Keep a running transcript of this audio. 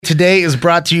today is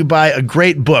brought to you by a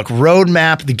great book,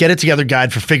 Roadmap, the Get It Together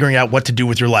Guide for Figuring Out What to Do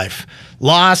with Your Life.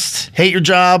 Lost, hate your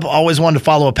job, always wanted to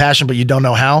follow a passion, but you don't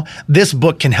know how? This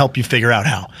book can help you figure out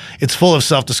how. It's full of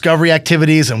self-discovery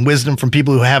activities and wisdom from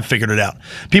people who have figured it out.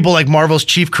 People like Marvel's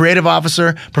Chief Creative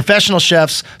Officer, professional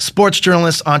chefs, sports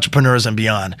journalists, entrepreneurs, and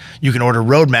beyond. You can order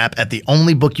Roadmap at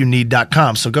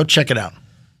theonlybookyouneed.com, so go check it out.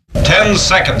 10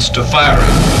 seconds to firing.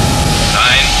 9,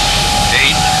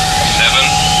 8, 7,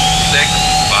 6,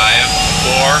 5,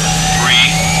 4, 3,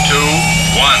 2,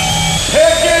 1.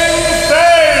 Picking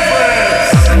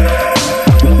favorites!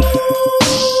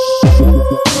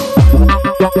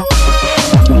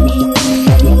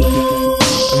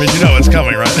 I mean, you know it's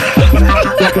coming, right?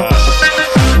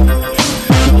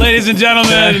 Ladies and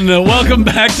gentlemen, welcome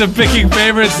back to Picking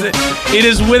Favorites. It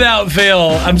is without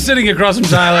fail. I'm sitting across from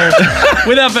Tyler.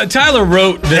 Tyler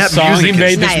wrote this That song. He music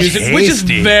made is this music, which is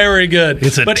tasty. very good.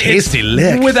 It's a tasty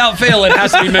lick. Without fail, it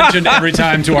has to be mentioned every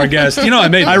time to our guest. You know, I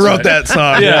made this, I wrote right? that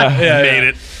song. Yeah. Made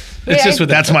it. It's just with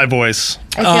That's my voice.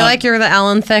 I feel like you're the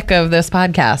Alan Thicke of this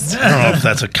podcast. I don't know if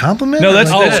that's a compliment. No,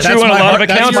 that's or- true on a lot of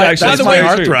accounts, actually. By the That's way, my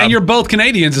heartthrob. and you're both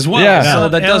Canadians as well, Yeah. so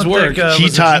that does work. He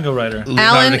taught writer.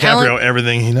 Leonardo DiCaprio Alan-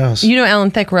 everything he knows. You know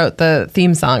Alan Thicke wrote the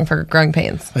theme song for Growing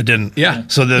Pains. I didn't. Yeah.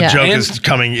 So the Yeah. joke And- is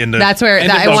coming into. That's where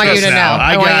And I the want you focus to know. now.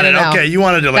 I want got you it. to know. Okay, you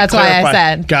wanted to like That's why I clarify.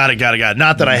 said. Got it.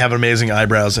 Not that I have amazing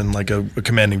eyebrows and like a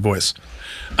commanding voice.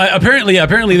 Apparently,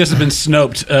 this has been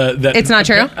snoped. That It's not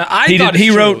true? He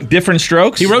wrote Different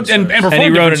Strokes. He wrote and performed and he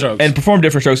Different wrote Strokes. and performed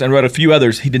Different Strokes and wrote a few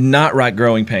others. He did not write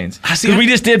Growing Pains. see, Because we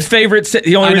just did favorite.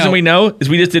 The only I reason know. we know is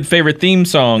we just did favorite theme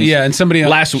songs. Yeah, and somebody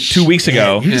else. 2 weeks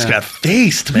ago. You just got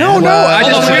faced, man. No, I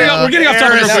Hold just on, we're getting off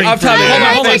topic. Embarrassing. Off topic. Hold on,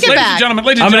 Take it ladies and back. gentlemen.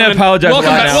 I'm going to apologize. Welcome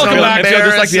back. now. Welcome So back. I feel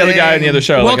just like the other guy in the other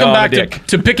show. Welcome like, back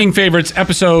to Picking Favorites,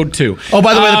 episode 2. Oh,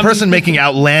 by the way, the person making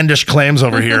outlandish claims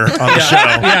over here on the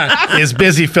show is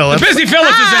Busy Phillips. Busy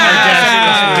Phillips is in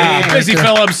our guest. Busy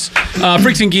Phillips,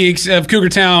 Freaks and Geeks of Cougar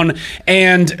Town,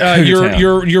 and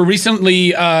your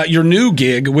recently your new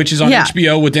gig, which is on Yeah.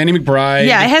 HBO with Danny McBride.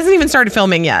 Yeah, it hasn't even started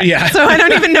filming yet. Yeah. So I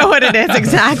don't even know what it is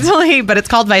exactly, but it's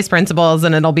called Vice Principals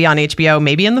and it'll be on HBO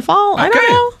maybe in the fall. I don't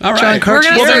know. All right. John We're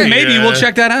gonna Well, then start- maybe we'll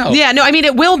check that out. Yeah, no, I mean,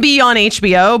 it will be on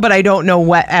HBO, but I don't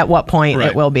know at what point Right.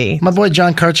 it will be. My boy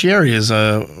John Carcieri is,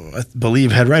 I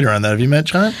believe, head writer on that. Have you met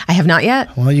John? I have not yet.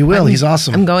 Well, you will. He's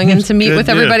awesome. I'm going in to meet Good with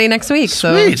dude. everybody next week,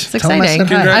 so Sweet. it's Tell him I exciting.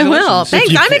 said hi. I will. Congratulations. Thanks.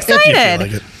 If you I'm feel- if you feel excited.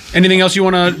 like it. Anything else you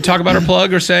want to talk about or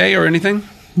plug or say or anything?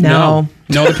 No.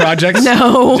 No other projects?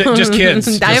 No. Just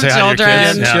kids. I have say hi to your children.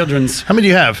 kids. Yeah. Children's. How many do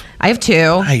you have? I have 2.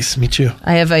 Nice. Me too.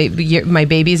 I have my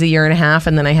baby's a year and a half,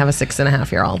 and then I have a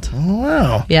 6.5-year-old. Oh,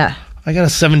 wow. Yeah, I got a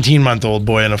 17-month-old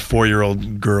boy and a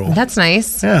 4-year-old girl. that's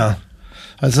nice. Yeah.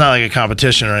 It's not like a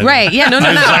competition or anything. Right? Yeah. No.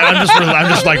 I'm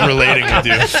just like relating with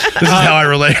you. This is how I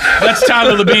relate. That's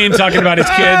Tyler Labine talking about his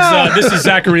kids. This is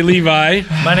Zachary Levi.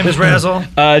 My name is Razzle.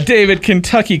 David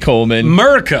Kentucky Coleman.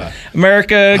 America.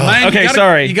 America. Man, okay, you gotta-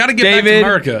 sorry. you gotta get back to David,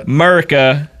 America.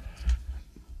 America.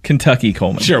 Kentucky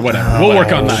Coleman. Sure, whatever. We'll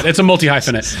work on that. It's a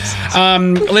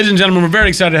multi-hyphenate. Ladies and gentlemen, we're very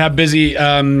excited to have Busy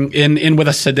in with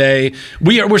us today.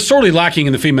 We're sorely lacking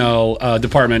in the female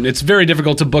department. It's very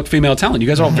difficult to book female talent. You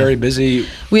guys are all very busy.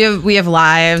 We have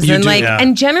lives You and do, yeah.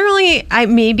 and generally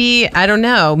I don't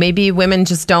know, maybe women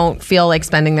just don't feel like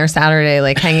spending their Saturday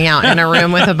like hanging out in a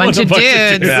room with a bunch of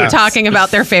dudes Yeah. talking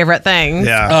about their favorite things.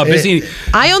 Yeah. Busy.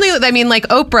 I mean like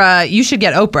Oprah, you should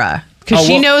get Oprah because Oh,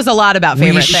 she well, knows a lot about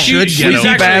favorite things. should She's get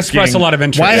actually Oprah. expressed a lot of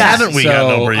interest. Why haven't we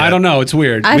gotten So, Oprah yet? I don't know. It's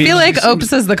weird. I feel like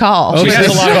Opes is the call. she has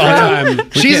a lot of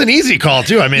time. She's an easy call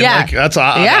too. I mean, Yeah. like that's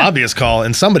an Yeah. obvious call,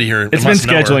 and somebody here It's been must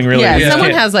know her. scheduling really. Yeah, Yeah. someone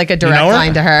has like a direct know her?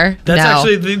 line to her. That's no.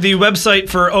 actually the website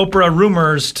for Oprah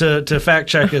rumors to fact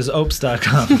check is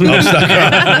opes.com.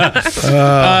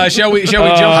 Shall we jump?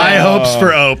 High hopes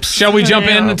for Opes. Shall we jump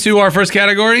into our first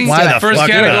category? Why the First fuck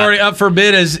category up for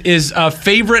bid is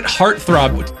favorite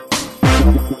heartthrob.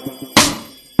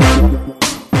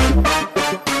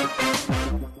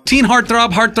 Teen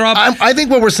heartthrob. I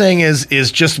think what we're saying is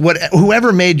just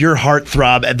whoever made your heart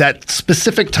throb at that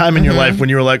specific time in your life when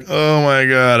you were like, oh my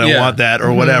god, I Yeah. want that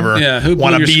or whatever. Yeah, who blew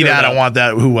want to your be skirt that? out? I want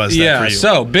that. Who was that for Yeah, you?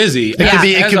 so Busy.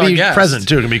 it could be present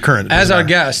too. It can be current. It As doesn't our matter.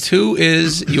 guest, who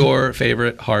is your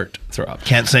favorite heartthrob?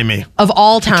 Can't say me. Of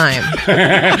all time.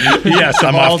 Yes,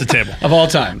 I'm off the table. Of all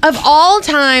time. Of all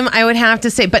time, I would have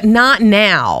to say, but not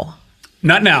now.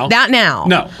 Not now. Not now.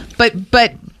 No. But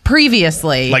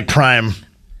previously. Like prime.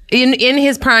 in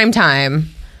his prime time.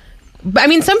 I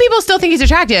mean, some people still think he's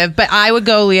attractive, but I would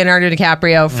go Leonardo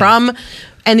DiCaprio from,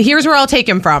 and here's where I'll take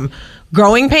him from: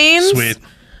 Growing Pains, Sweet.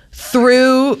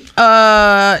 through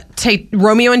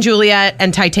Romeo and Juliet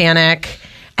and Titanic,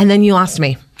 and then You Lost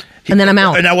Me. and then I'm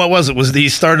out. And now what was it? Was he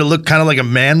started to look kind of like a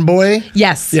man boy?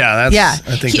 Yes. Yeah, that's-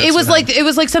 I think it that's was what like it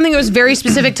was like something that was very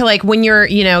specific to like when you're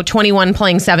 21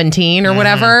 playing 17 or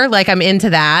whatever. Like I'm into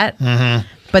that.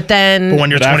 But then But when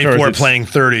you're But afterwards 24 it's- playing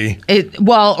 30,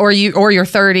 or you're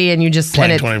 30 and you just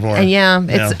Playing and 24. And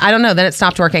it's Yeah. I don't know. Then it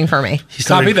stopped working for me. he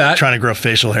started Copy that. trying to grow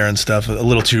facial hair and stuff a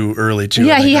little too early too.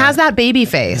 Yeah, I think, he right? has that baby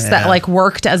face that Yeah. like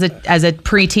worked as a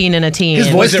preteen and a teen. His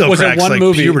voice still was there cracks one like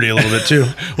movie- puberty a little bit too.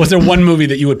 Was there one movie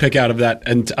that you would pick out of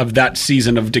that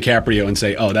season of DiCaprio and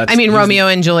say, "Oh, that's"? I mean, he's Romeo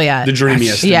and Juliet. the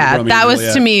dreamiest. Yeah, Romeo that and was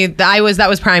Juliet. to me. That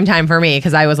was prime time for me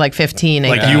because I was like 15.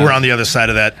 Like you were on the other side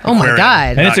of that. Oh my aquarium.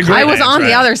 God. And it's a Not great- I was Quaaludes, on the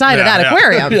right? other side of Yeah, that yeah.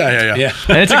 aquarium. Yeah. Yeah.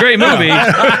 And it's a great movie.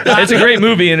 It's a great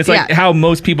movie, and it's like Yeah. how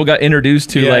most people got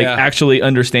introduced to Yeah, like yeah. actually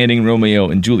understanding Romeo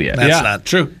and Juliet. That's Yeah, not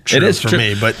true. True It is for true.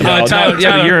 me, but Uh, Tyler,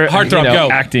 yeah, but you're Heartthrob, go.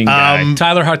 acting guy.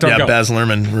 Tyler Heartthrob, yeah, go. Baz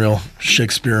Luhrmann, real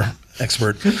Shakespeare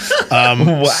expert.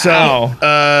 Wow. So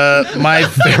my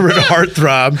favorite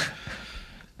heartthrob.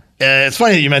 It's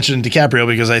funny that you mentioned DiCaprio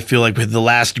because I feel like the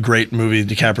last great movie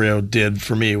DiCaprio did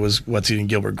for me was What's Eating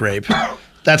Gilbert Grape.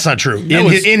 That's not true.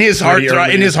 was In his pretty heartthrob,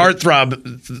 early. in his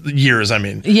heartthrob years, I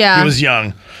mean, Yeah. he was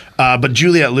young. But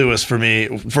Juliette Lewis for me,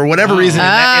 for whatever reason, in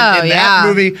that yeah.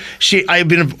 movie, I've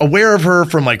been aware of her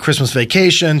from like Christmas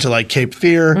Vacation to like Cape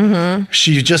Fear. Mm-hmm.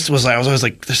 She just was like, I was always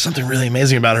like, there's something really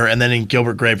amazing about her. And then in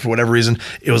Gilbert Grape, for whatever reason,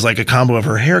 it was like a combo of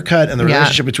her haircut and the Yeah.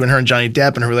 relationship between her and Johnny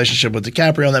Depp and her relationship with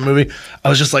DiCaprio in that movie. I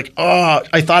was just like, oh,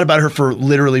 I thought about her for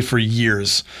literally for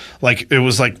years. Like it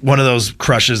was like one of those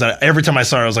crushes that every time I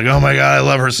saw her, I was like, oh my God, I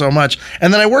love her so much.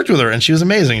 And then I worked with her and she was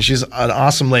amazing. She's an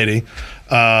awesome lady.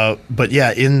 But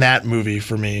yeah, in that movie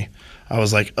for me, I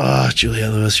was like, oh,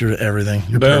 Juliette Lewis, you're everything.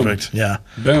 You're Boom. perfect. Yeah.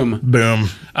 Boom. Boom.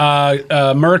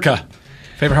 Murica,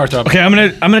 favorite heartthrob. Okay, I'm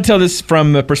gonna tell this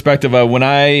from the perspective of when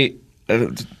I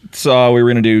saw we were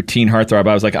gonna do Teen Heartthrob.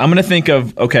 I was like, I'm gonna think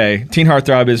of Teen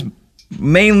Heartthrob is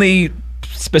mainly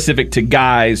specific to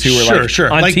guys who were Sure.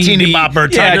 on Like TV. Teeny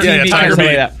Bopper, yeah, Tiger- TV, yeah, kind of Tiger stuff Beat.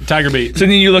 like that. Tiger Beat. So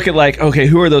then you look at like, okay,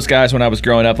 who are those guys when I was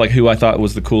growing up? Like who I thought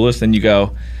was the coolest, and you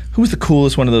go, who was the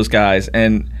coolest one of those guys?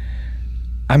 And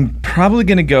I'm probably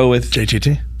gonna go with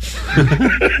JTT.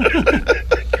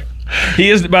 he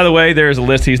is. By the way, there is a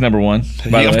list. He's number one.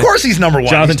 By the Of way. course he's number one.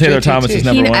 Jonathan He's Taylor JTT. Thomas is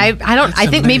number one. I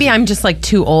think maybe I'm just like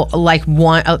too old, like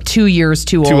 2 years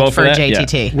too old for that?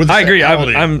 JTT. Yeah. With I agree. how old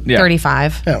are you? I'm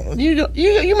 35. Yeah,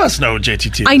 you must know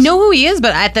JTT. I know who he is,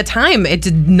 but at the time, it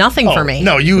did nothing for me.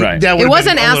 No, you. Right. That It would've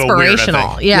wasn't been a little weird, I aspirational.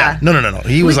 think. Yeah. No.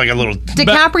 He was like a little.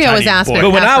 DiCaprio was tiny boy. aspirational.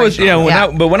 But when I was, Yeah.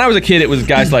 when I was a kid, it was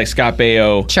guys like Scott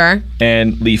Baio, Sure.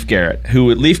 and Leif Garrett.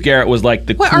 Leif Garrett was like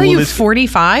the What coolest. are you,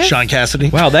 45? Sean Cassidy.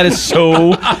 Wow, that is so.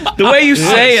 The way you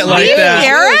say it like Leif that.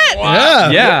 Garrett?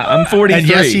 Yeah. Yeah, I'm 43. And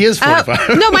yes, he is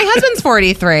 45. No, my husband's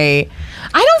 43.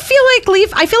 I don't feel like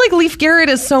Leif. I feel like Leif Garrett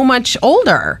is so much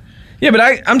older. Yeah, but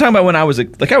I'm talking about when I was a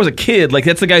kid. Like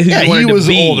that's the guy who Yeah, you wanted he was to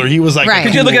be. older. He was like. Right.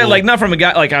 Because you look at it like not from a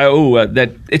guy like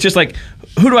that. It's just like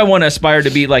who do I want to aspire to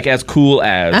be like as cool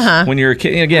as when you're a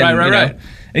kid? Again, Right.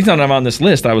 Anytime I'm on this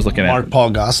list, I was looking Mark at Paul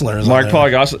Gosselaar. Is Mark on Paul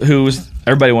there. Gosselaar, who's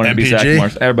everybody wanted to be Zach MPG.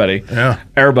 Morris. Everybody. Yeah.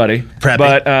 Everybody. Preppy.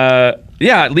 But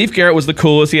yeah, Leif Garrett was the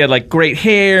coolest. He had like great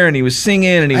hair and he was singing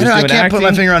and he I was know. I doing can't acting. put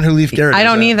my finger on who Leif Garrett is. I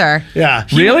don't either. Yeah.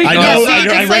 Really? I know. Yeah, see, I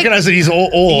it's like- recognize that he's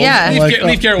old. Yeah. I'm Leif, like,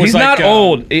 Leif Garrett was He's like, not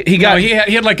old. He got. he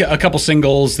had like a couple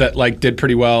singles that like did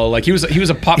pretty well. Like he was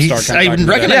a pop star he's- kind I of actor.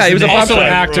 recognize Yeah, he was the a name, pop so star. I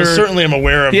actor. Certainly, am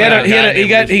aware of. He had that guy named Leif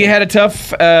Garrett.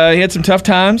 he had some tough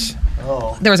times.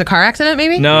 There was a car accident,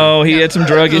 maybe? No, he had some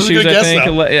drug That was a issues. good I guess, think.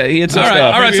 though. Yeah, he had some All right,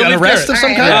 stuff. all right. So An Leif arrest Garrett. of some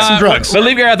All kind, right. some drugs. But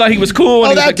Leif Garrett, I thought he was cool. And Oh, he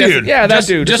was that like, that's- dude. Yeah, that just,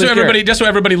 dude. Just so Leif Garrett.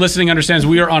 everybody listening understands,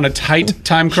 we are on a tight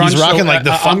time crunch. rocking like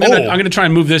the I'm gonna try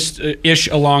and move this ish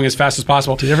along as fast as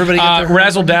possible. Did everybody get their-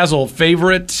 Razzle Dazzle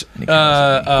favorite?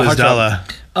 Bizdala.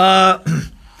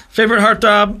 Favorite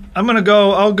heartthrob?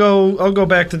 I'll go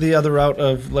back to the other route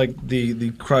of like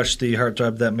the crush, the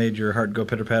heartthrob that made your heart go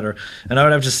pitter patter. And I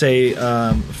would have to say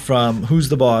from Who's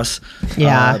the Boss?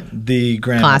 Yeah. The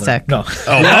grandmother. Classic. No,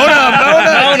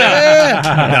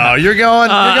 No, you're going.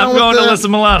 I'm going to Alyssa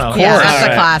Milano. Yeah, course. that's All a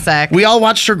right. classic. We all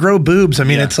watched her grow boobs. I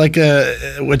mean, it's like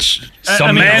which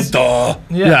I mean, Samantha.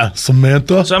 yeah.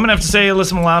 Samantha. So I'm gonna have to say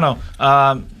Alyssa Milano.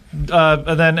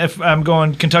 And then if I'm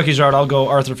going Kentucky's route, I'll go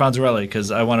Arthur Fonzarelli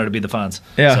because I wanted to be the Fonz.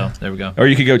 Yeah. So there we go. Or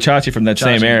you could go Chachi from that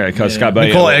same Chachi. era because Yeah. Scott Baio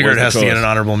Nicole was Eggert the has to get an coolest.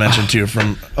 honorable mention too.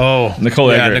 From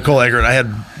Nicole yeah, Eggert. Nicole Eggert. I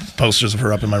had posters of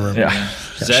her up in my room. Yeah.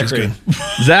 she's Zachary. good.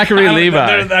 Zachary Levi.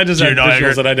 I just Do had you know visuals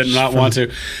Eggert? that I did not want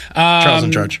to. Charles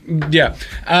in Charge. Yeah.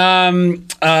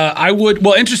 I would.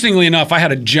 Well, interestingly enough, I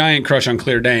had a giant crush on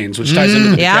Claire Danes, which ties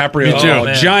into the Yeah. DiCaprio. Me too.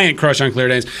 Oh, giant crush on Claire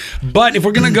Danes. But if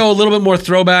we're gonna go a little bit more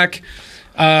throwback.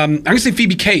 I'm gonna say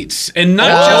Phoebe Cates, and not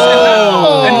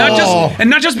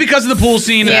just because of the pool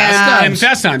scene Yeah. and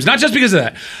Fast Times. Not just because of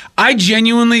that. I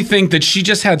genuinely think that she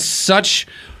just had such.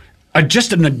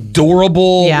 Just an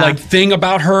adorable like thing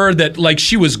about her that like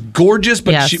she was gorgeous,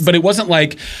 but but it wasn't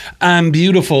like I'm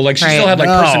beautiful. Like she still had like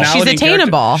personality. She's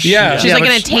attainable. Yeah, she's like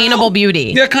an attainable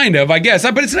beauty. Yeah, kind of. I guess,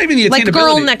 but it's not even the attainability. Like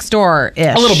Girl Next Door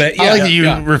ish. A little bit. Yeah, I like that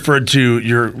you referred to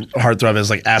your heartthrob as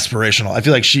like aspirational. I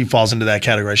feel like she falls into that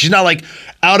category. She's not like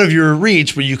out of your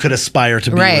reach, but you could aspire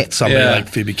to be with somebody like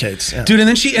Phoebe Cates. Yeah. Dude, and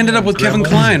then she ended up with Kevin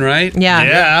Kline, right?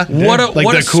 Yeah. What a like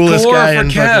what the a coolest score guy for in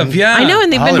Kev. fucking Yeah, I know,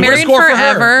 and they've been Hollywood. married Score for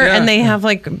her. forever, Yeah. and they have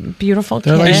like beautiful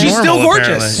kids. like She's still normal, gorgeous.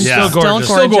 apparently. Yeah. Still gorgeous.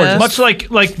 Still gorgeous. Much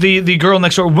like the girl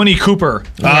next door, Winnie Cooper.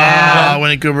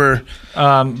 Winnie Cooper.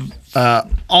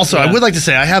 Also, I would like to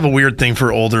say I have a weird thing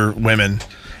for older women.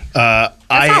 That's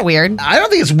not weird. I don't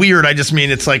think it's weird. I just mean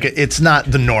it's like it's not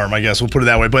the norm. I guess we'll put it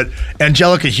that way. But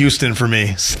Angelica Houston for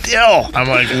me, still, I'm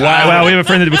like, Wow, we have a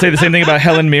friend that would say the same thing about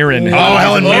Helen Mirren.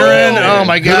 Helen Mirren. Oh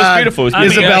my It was God, beautiful. It was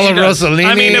beautiful. Isabella she does. Rossellini.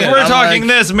 I mean, if we're I'm talking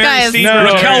like, this, Mary Guys. Steenburgen.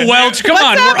 No. Raquel Welch. Come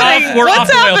on, happening? we're What's off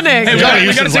the rails. happening? Hey, Angelica we gotta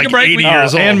Houston's take a like break. 80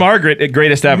 years old. And Margaret at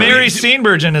Greatest Ever. Mary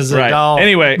Steenburgen is a Right. doll.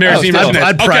 Anyway, Mary Steenburgen.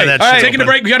 I'd pry that shit Taking a open.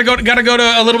 break. We gotta go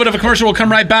to a little bit of a commercial. We'll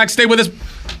come right back. Stay with us.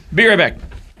 be right back.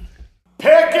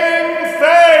 Picking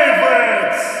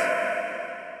favorites.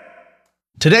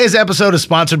 Today's episode is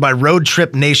sponsored by Road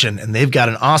Trip Nation, and they've got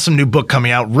an awesome new book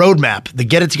coming out, Roadmap, the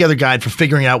Get It Together Guide for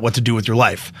Figuring Out What to Do with Your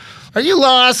Life. Are you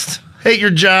lost? Hate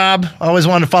your job? Always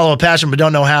wanted to follow a passion but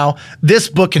don't know how? This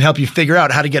book can help you figure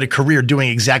out how to get a career doing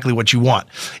exactly what you want.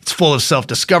 It's full of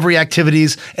self-discovery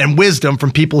activities and wisdom from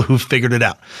people who've figured it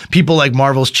out. People like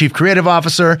Marvel's Chief Creative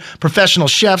Officer, professional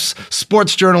chefs,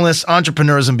 sports journalists,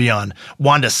 entrepreneurs, and beyond.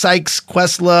 Wanda Sykes,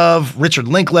 Questlove, Richard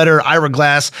Linklater, Ira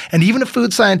Glass, and even a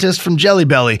food scientist from Jelly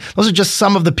Belly. Those are just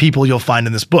some of the people you'll find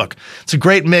in this book. It's a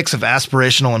great mix of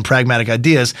aspirational and pragmatic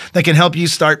ideas that can help you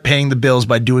start paying the bills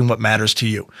by doing what matters to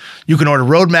you. You can order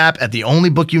Roadmap at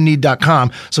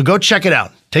theonlybookyounneed.com, so go check it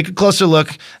out. Take a closer look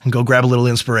and go grab a little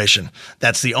inspiration.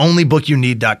 That's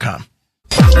theonlybookyounneed.com.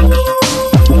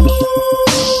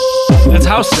 That's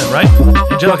Houston, right?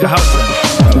 Angelica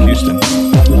Houston. Houston.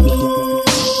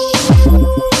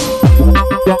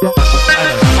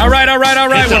 All right.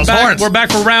 Hit those horns. We're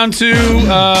back for round two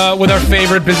with our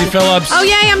favorite Busy Phillips. Oh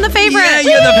yay, I'm the favorite. Yeah,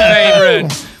 you're the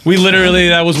favorite. We literally,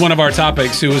 that was one of our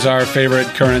topics. Who was our favorite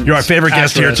current? You're our favorite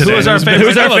guest here actress. today. Who was our favorite?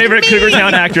 Who's our favorite Cougar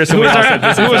Town actress? Who was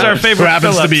our favorite? Who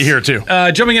happens to Phillips? be here too.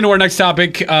 Jumping into our next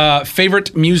topic,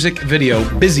 favorite music video,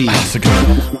 Busy.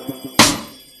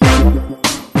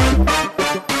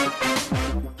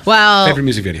 Well, Favorite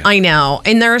music video. I know.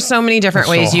 And there are so many different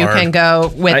That's so ways you hard. can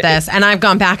go with this. And I've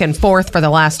gone back and forth for the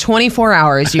last 24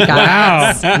 hours, you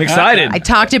guys. Wow, I'm excited. I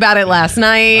talked about it last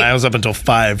night. I was up until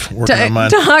 5 working on mine.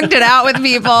 Talked it out with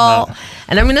people.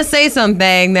 And I'm going to say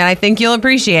something that I think you'll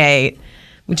appreciate,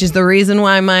 which is the reason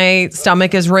why my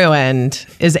stomach is ruined,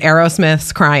 is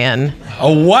Aerosmith's Crying.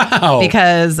 Oh, wow.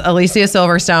 Because Alicia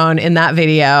Silverstone in that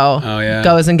video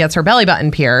goes and gets her belly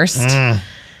button pierced.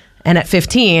 And at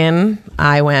 15,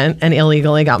 I went and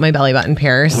illegally got my belly button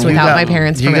pierced without my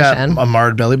parents' permission. You got a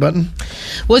marred belly button?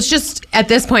 Well, it's just at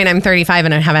this point I'm 35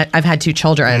 and I've had 2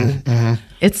 children.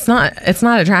 It's not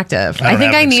attractive. I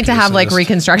think have I an need to excuse have for like this.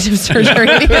 reconstructive surgery.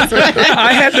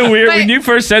 I had the weird when you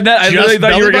first said that. I Just literally thought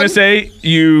you belly were going to button? say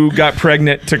you got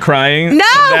pregnant to crying. No!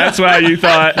 And that's why you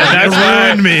thought. And that's why.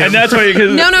 ruined me. And that's why.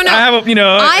 Cause No. I have a,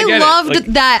 I get it. loved Like,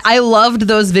 that. I loved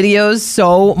those videos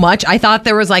so much. I thought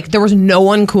there was no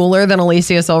one cooler than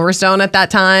Alicia Silverstone at that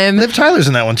time. Liv Tyler's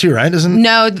in that one too, right? Isn't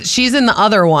No, she's in the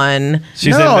other one.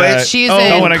 She's No, in it's- She's oh,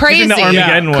 in when I- Crazy. She's in the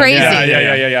Armageddon one. Crazy.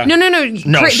 Yeah. No.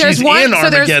 No, she's there's one. in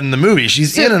so there's Armageddon, the movie.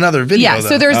 She's in another video. Yeah, though.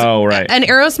 so there's Oh, right. an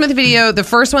Aerosmith video. The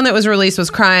first one that was released was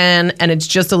Crying, and it's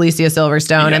just Alicia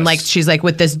Silverstone, and like she's like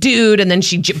with this dude, and then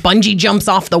she bungee jumps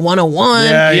off the 101.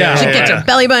 Yeah, she gets her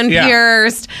belly button Yeah.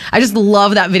 pierced. I just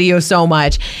love that video so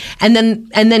much. And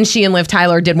then she and Liv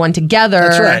Tyler did one together.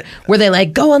 That's right. Where they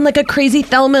like go on like a crazy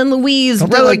Thelma and Louise Don't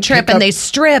they, road like, trip, pick and up- they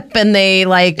strip, and they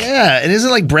like. Yeah, and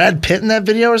isn't like Brad Pitt in that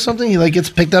video or something? He like gets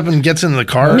picked up and gets in the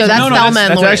car. or No, something? that's Thelma and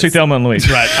That's Louise. actually Thelma and Louise.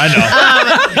 Right, I know.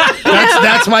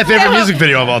 That's my favorite music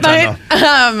video of all time,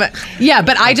 though. Yeah,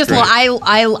 but I just great.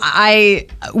 I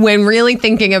when really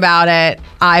thinking about it,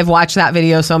 I've watched that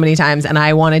video so many times, and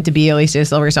I wanted to be Alicia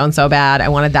Silverstone so bad. I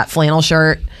wanted that flannel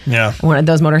shirt. Yeah. I wanted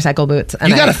those motorcycle boots. And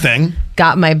You got I a thing.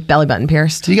 Got my belly button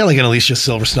pierced. You got like an Alicia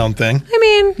Silverstone thing. I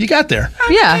mean, You got there.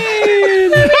 yeah.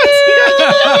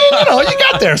 You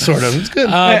got there, sort of. It's good.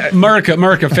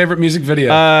 Murica, favorite music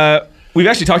video. We've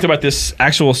actually talked about this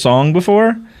actual song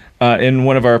before in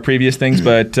one of our previous things,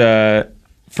 but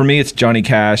for me, it's Johnny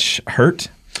Cash, "Hurt."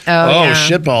 Oh, yeah.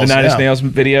 shitballs. The Nine Inch Nails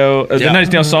video, the Nine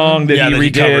Inch Nails song that he that he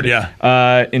redid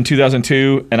covered, in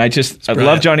 2002. And I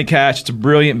love Johnny Cash. It's a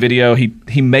brilliant video.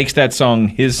 He makes that song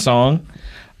his song.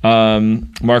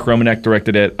 Mark Romanek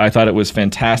directed it. I thought it was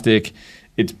fantastic.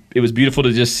 It was beautiful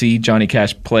to just see Johnny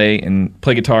Cash play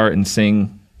guitar and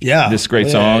sing this great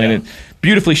song. And it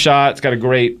beautifully shot. It's got a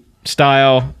great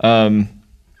style. I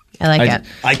like it.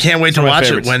 I can't wait to Some of my watch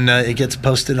favorites. it when it gets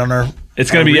posted on our. It's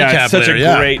going to be recap such later,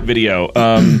 a great video.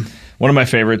 One of my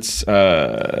favorites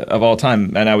of all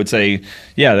time, and I would say,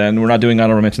 then we're not doing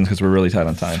honorable mentions because we're really tight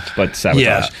on time. But Sabotage.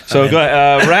 Yeah, So go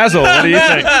ahead, Razzle. What do you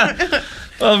think?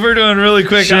 Well, if we're doing really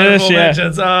quick honorable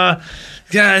mentions,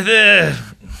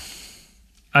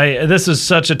 this is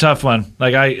such a tough one.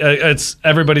 Like it's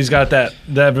everybody's got that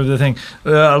the thing.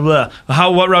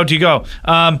 What route do you go?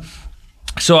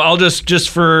 So I'll just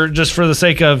for the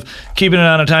sake of keeping it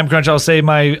on a time crunch, I'll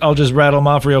just rattle them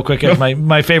off real quick.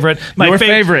 My favorite.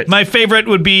 My favorite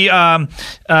would be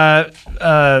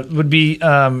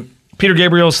Peter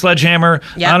Gabriel's Sledgehammer.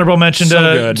 Yep. Honorable mention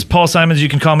to Paul Simon's You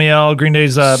Can Call Me Al, Green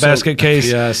Day's Basket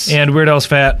Case, and Weird Al's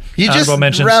Fat. You just Honorable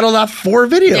mentions. rattled off 4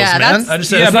 videos, man. I just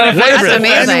said it's not a favorite. That's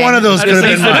amazing. Any one of those could have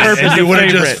been mine. And you would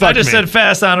have just I fucked just me. said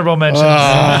fast honorable mentions.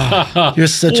 You're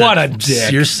such What a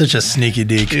dick. You're such a sneaky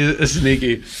deek.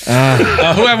 Sneaky. Who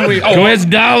haven't we? Go ahead,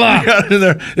 Dala.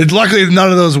 Luckily,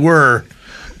 none of those were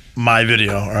my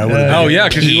video. Or I would've Oh yeah,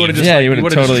 because you would have just you would've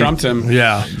totally totally- trumped him.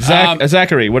 yeah.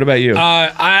 Zachary, what about you?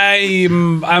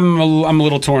 I'm a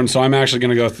little torn, so I'm actually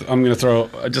going to go. I'm going to throw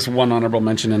just one honorable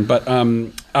mention in, but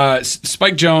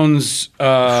Spike Jonze,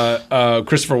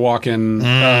 Christopher Walken,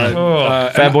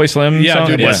 Fatboy Slim yeah, song?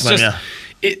 dude, it's Slim, just.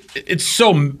 It's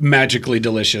so magically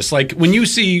delicious. Like when you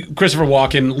see Christopher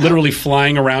Walken literally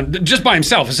flying around just by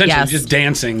himself, essentially Yes. just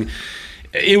dancing.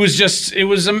 It was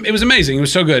amazing. It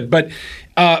was so good. But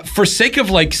for sake of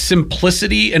like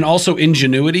simplicity and also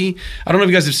ingenuity, I don't know if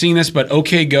you guys have seen this, but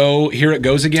OK Go, Here It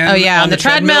Goes Again. Oh, yeah, on the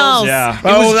treadmills. Yeah. It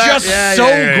was just so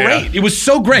yeah. great. It was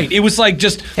so great. It was like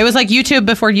just. It was like YouTube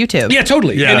before YouTube. Yeah,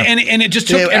 totally. Yeah. And it just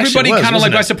took Yeah, it actually everybody was, kind of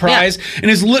like wasn't by it? surprise.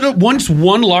 And it's once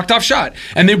one locked off shot.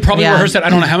 And they probably Yeah. rehearsed that I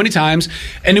don't know how many times.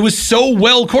 And it was so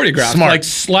well choreographed. Smart. Like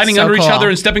sliding So under each cool. other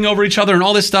and stepping over each other and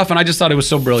all this stuff. And I just thought it was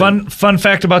so brilliant. Fun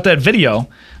fact about that video.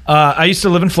 I used to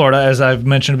live in Florida, as I've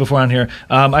mentioned before on here.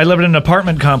 I lived in an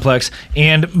apartment complex,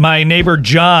 and my neighbor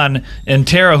John and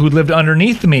Tara, who lived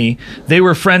underneath me, they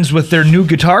were friends with their new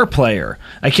guitar player.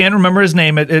 I can't remember his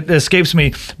name; it escapes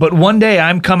me. But one day,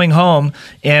 I'm coming home,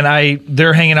 and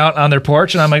they're hanging out on their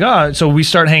porch, and I'm like, oh, so we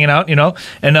start hanging out,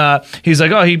 And he's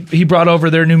like, oh, he brought over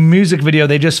their new music video.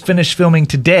 They just finished filming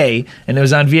today, and it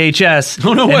was on VHS.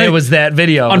 Oh, no and way. it was that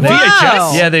video On And they-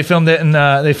 VHS? Yeah, they filmed it, and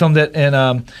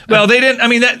well, they didn't. I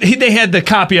mean, they had the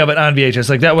copy of it on VHS.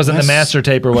 Like that wasn't the master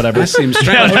tape or whatever. That seems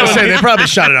strange. I was saying they probably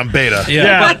shot it on beta.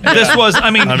 Yeah, but this was.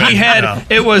 I mean, he had. no.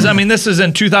 It was. I mean, this is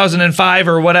in 2005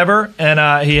 or whatever,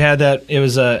 and he had that. It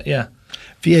was. Yeah.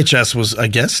 VHS was, I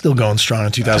guess, still going strong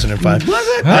in 2005.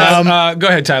 Go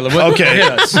ahead, Tyler. Okay.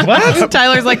 Hit us.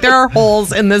 Tyler's like, there are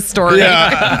holes in this story.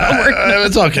 Yeah,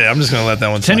 it's okay. I'm just gonna let that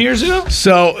one. 10 slide. years ago.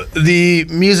 So the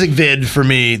music vid for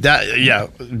me, that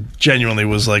genuinely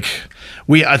was like,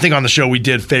 I think on the show we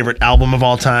did favorite album of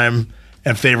all time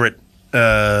and favorite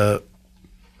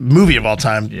movie of all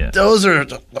time. Yeah. Those are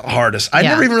the hardest. I Yeah.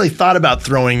 never even really thought about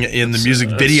throwing in the music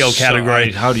video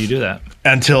category How do you do that?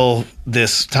 until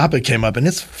this topic came up, and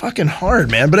it's fucking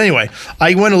hard, man. But anyway,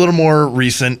 I went a little more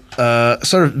recent,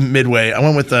 sort of midway. I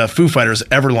went with Foo Fighters'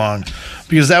 Everlong,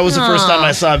 because that was the first time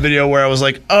I saw a video where I was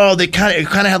like, oh, it kind of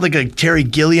had like a Terry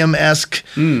Gilliam-esque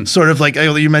sort of like,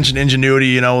 you mentioned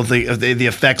ingenuity, the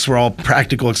effects were all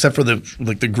practical except for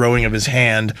the growing of his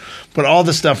hand, but all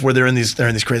the stuff where they're in these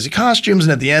crazy costumes,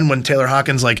 and at the end when Taylor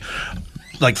Hawkins like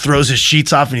throws his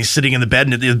sheets off and he's sitting in the bed,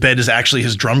 and the bed is actually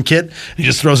his drum kit. He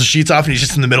just throws the sheets off and he's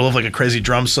just in the middle of like a crazy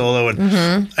drum solo,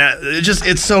 and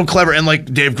it's so clever. And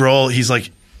like Dave Grohl, he's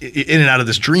like in and out of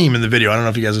this dream in the video. I don't know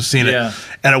if you guys have seen it. Yeah.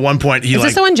 And at one point he Is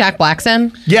this the one Jack Black's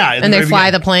in? yeah, And they fly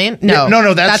the plane? No.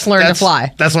 No, That's Learn to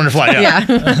Fly. That's Learn to Fly. Yeah,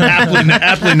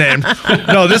 aptly named.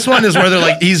 No, this one is where they're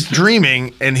like he's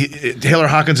dreaming, and Taylor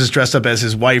Hawkins is dressed up as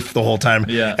his wife the whole time,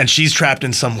 Yeah. and she's trapped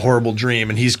in some horrible dream,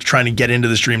 and he's trying to get into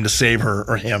this dream to save her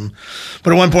or him.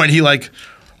 But at one point he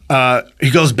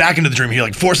he goes back into the dream. He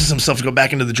like forces himself to go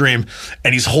back into the dream,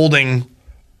 and he's holding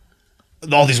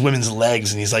all these women's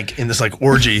legs, and he's like in this like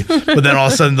orgy, but then all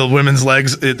of a sudden the women's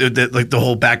legs, like the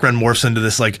whole background morphs into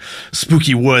this like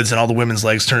spooky woods, and all the women's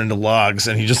legs turn into logs,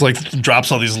 and he just like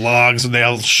drops all these logs, and they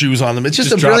have shoes on them. It's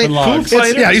just a dropping brilliant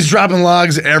logs. he's dropping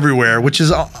logs everywhere, which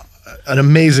is an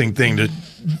amazing thing to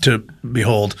to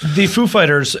behold. The Foo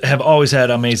Fighters have always had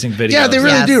amazing videos. Yeah, they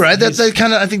really Yes. do, right? That's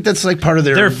kind of. I think that's like part of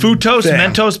Their Food Toast thing.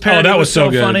 Mentos parody. Oh, that was so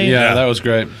good. funny. Yeah, that was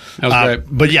great. That was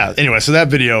great. But yeah, anyway, so that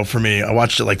video for me, I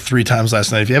watched it like 3 times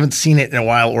last night. If you haven't seen it in a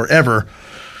while or ever,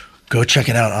 go check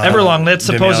it out. On Everlong. That's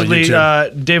Vimeo, supposedly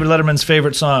YouTube. David Letterman's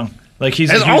favorite song. Like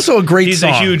he's It's also a great He's song.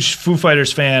 a huge Foo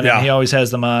Fighters fan, Yeah. and he always has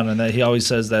them on, and that he always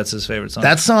says that's his favorite song.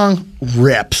 That song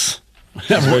rips.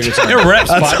 It reps.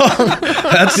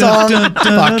 That song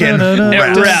fucking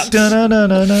rips.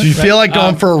 Do you feel like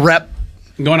going for a rep?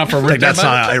 Going up for a Take rip. that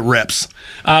song out. It rips.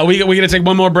 We're going to take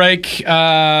one more break.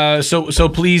 So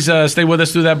please stay with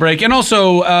us through that break. And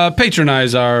also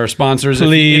patronize our sponsors.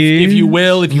 If you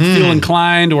will, if you feel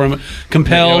inclined or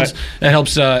compelled, it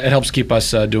helps keep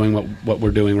us doing what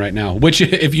we're doing right now. Which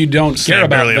if you don't care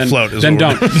about, barely afloat is then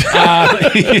what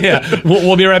don't. Yeah,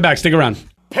 we'll be right back. Stick around.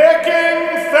 Picking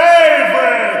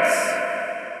favorites.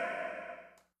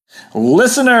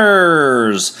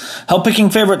 Listeners, help Picking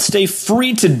Favorites stay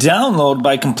free to download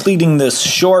by completing this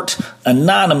short,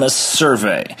 anonymous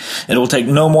survey. It will take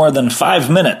no more than 5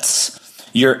 minutes.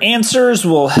 Your answers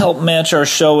will help match our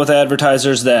show with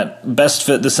advertisers that best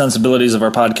fit the sensibilities of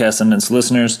our podcast and its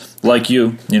listeners. Like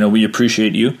you, we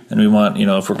appreciate you, and we want,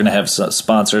 if we're going to have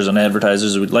sponsors and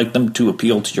advertisers, we'd like them to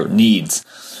appeal to your needs.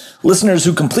 Listeners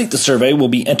who complete the survey will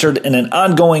be entered in an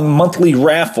ongoing monthly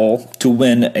raffle to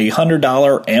win a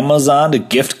 $100 Amazon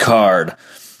gift card.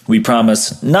 We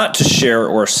promise not to share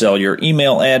or sell your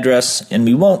email address, and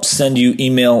we won't send you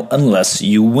email unless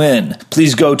you win.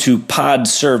 Please go to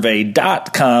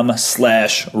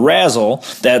podsurvey.com/razzle.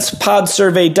 That's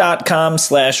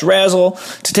podsurvey.com/razzle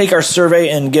to take our survey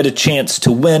and get a chance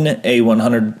to win a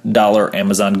 $100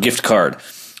 Amazon gift card.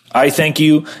 I thank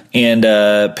you, and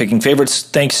Picking Favorites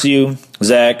thanks you.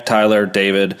 Zach, Tyler,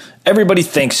 David, everybody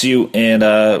thanks you, and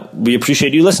we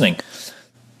appreciate you listening.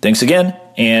 Thanks again,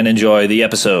 and enjoy the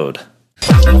episode.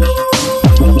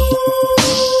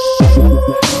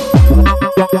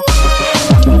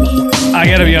 I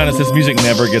gotta be honest, this music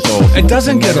never gets old. It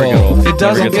doesn't get Never old. It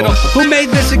doesn't Never get gets old. Who made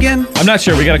this again? I'm not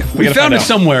sure. We gotta We find found it out.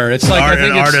 somewhere. It's like I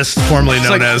think An it's artist formerly known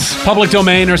like as public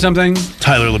domain or something.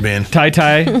 Tyler Labine. Tai.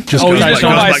 Just Oh, goes you by, just go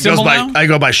by a symbol now? I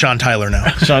go by Sean Tyler now.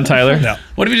 Sean Tyler. Yeah.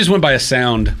 What if you just went by a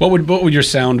sound? What would your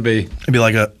sound be? It'd be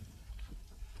like a.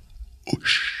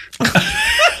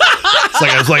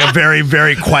 It's like a very,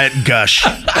 very quiet gush.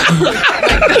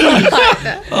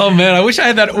 Oh man, I wish I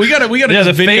had that. We gotta Yeah,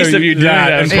 the video face of you doing that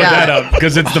that. and put Yeah. that up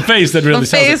because it's the face that really The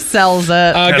sells face it. sells it.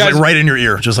 It's Guys, like right in your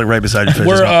ear, just like right beside your face. as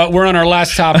well. we're on our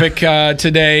last topic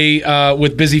today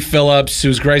with Busy Phillips,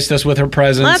 who's graced us with her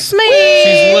presence. That's me.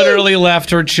 She's literally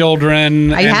left her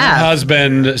children and have. her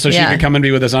husband so she Yeah. could come and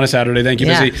be with us on a Saturday. Thank you,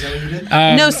 Yeah. Busy.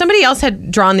 No, somebody else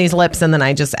had drawn these lips and then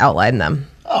I just outlined them.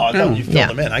 Oh, I thought you filled Yeah.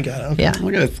 them in. I got it. Okay. Yeah.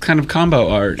 Look at it, it's kind of combo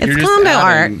art. It's just combo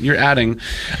adding. art. You're adding.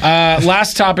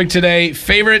 Last topic today: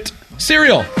 favorite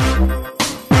cereal.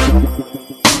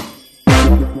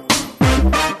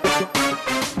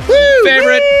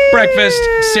 Favorite breakfast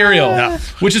cereal, Yeah.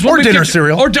 which is what Or we dinner give-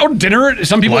 cereal. or dinner.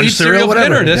 Some people Lunch eat cereal cereal, for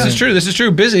whatever. dinner. This Yeah. is true. This is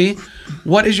true. Busy.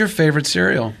 What is your favorite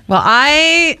cereal? Well,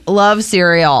 I love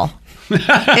cereal. It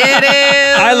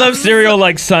is. I love cereal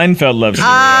like Seinfeld loves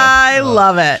cereal. I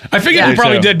love it. I figured Yeah. you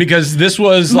probably So. did because this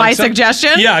was My like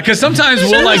suggestion? Yeah, because sometimes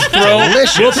we'll like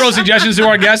we'll throw suggestions to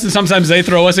our guests, and sometimes they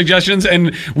throw us suggestions.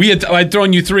 And I'd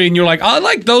thrown you 3, and you're like, I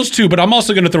like those 2, but I'm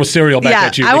also going to throw cereal back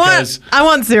at you because I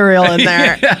want cereal in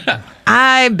there.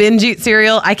 I binge eat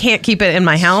cereal. I can't keep it in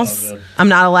my house. I'm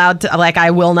not allowed to. Like,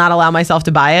 I will not allow myself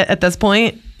to buy it at this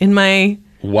point in my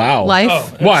wow,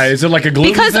 life. Why is it like a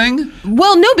gluten thing?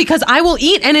 Well, no, because I will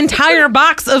eat an entire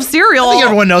box of cereal. I think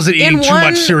everyone knows that eating in too one-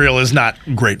 much cereal is not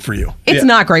great for you. It's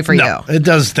not great for No, you. it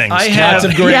does things. I have- Lots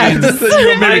of grains. Yes.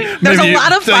 There's a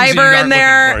lot of things that fiber you in aren't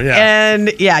there, looking for, yeah.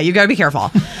 and yeah, you got to be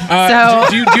careful.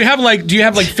 Do you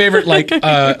have like favorite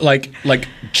like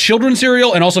children's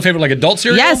cereal and also favorite like adult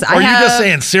cereal? Yes, Or I are you have. just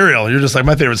saying cereal? You're just like,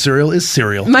 my favorite cereal is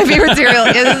cereal. My favorite cereal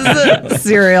is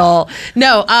cereal.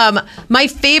 No, my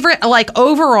favorite, like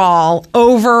overall,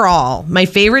 my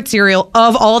favorite cereal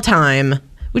of all time,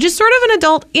 which is sort of an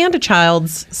adult and a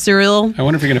child's cereal, I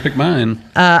wonder if you're gonna pick mine.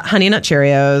 Honey Nut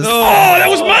Cheerios. Oh, that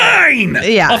was mine.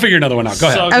 Yeah. I'll figure another one out. Go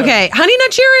ahead. Okay, Honey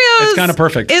Nut Cheerios. It's kinda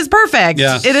perfect. Is perfect.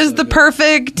 Yeah. It is the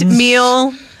perfect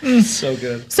meal. So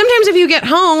good. Sometimes if you get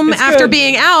home after good.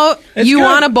 being out, you good.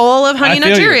 want a bowl of Honey I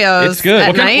Nut feel you. Cheerios It's good. at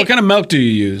What night. kind of milk do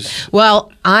you use?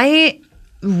 Well, I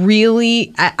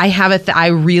really, I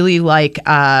really like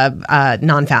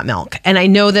non-fat milk, and I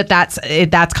know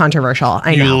that's controversial.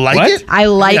 I know. You like What? it? I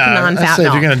like Yeah, non-fat I'd say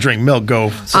milk. if you're gonna drink milk,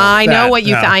 go. I know fat. what you.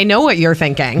 Yeah. I know what you're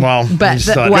thinking. Well, but you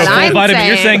just thought- what Go I'm vitamin, saying,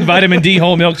 you're saying vitamin D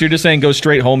whole milk. So you're just saying go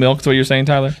straight whole milk. That's what you're saying,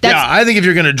 Tyler. that's- Yeah, I think if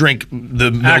you're gonna drink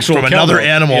the milk Actual from cow another milk.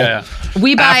 animal, Yeah.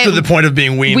 we buy after the point of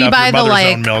being weaned we off buy your the mother's like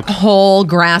own milk. whole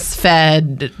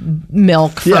grass-fed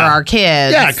milk for Yeah. our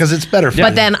kids. Yeah, because it's better for But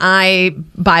you. then I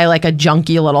buy like a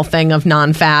junky little thing of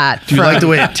non-fat. Do you like the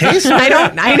way it tastes? I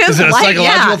just Is it a like, psychological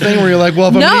yeah. thing where you're like, well,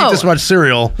 if I'm gonna No. eat this much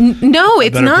cereal, No,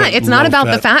 it's better not. put It's not low about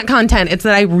the fat. fat content. It's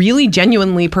that I really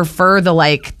genuinely prefer the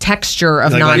like texture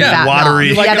of Like non-fat watery. milk.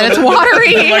 You like Yeah, it that a it's little- watery.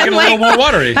 You like it a little more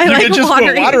watery. I you like could just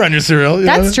watery. put water on your cereal. you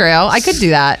That's know? true. I could do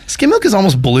that. Skim milk is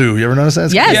almost blue. You ever notice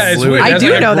that? Yes. Yeah, it's blue. weird. I It has do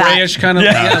like a know that. grayish kind of. I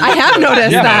have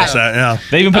noticed Yeah. that. Yeah.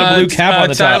 They even put a blue cap on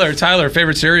the top. Tyler,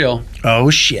 favorite cereal. Oh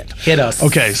shit. Hit us.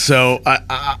 Okay, so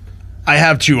I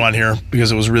have two on here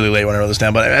because it was really late when I wrote this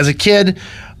down. But as a kid,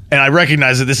 and I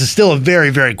recognize that this is still a very,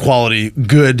 very quality,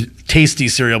 good, tasty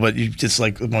cereal, but it's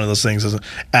like one of those things as an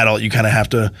adult, you kind of have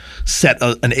to set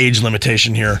an age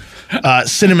limitation here.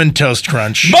 Cinnamon Toast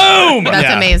Crunch. Boom! That's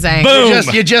Yeah. amazing. Boom!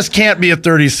 You just can't be a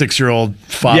 36-year-old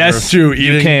father Yes, of two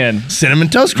you eating can. Cinnamon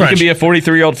Toast You Crunch. can be a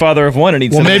 43-year-old father of one and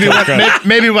eat well, Cinnamon maybe Toast Crunch.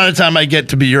 maybe by the time I get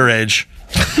to be your age,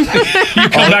 Come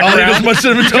back I'll eat around. as much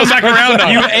Cinnamon Toast back Crunch. around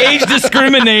on You age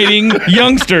discriminating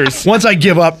youngsters. Once I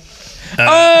give up.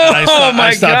 Oh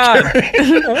my stopped God!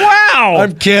 caring. Wow!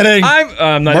 I'm kidding.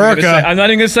 I'm not America. even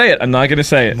gonna say it. I'm not gonna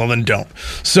say it. Well, then don't.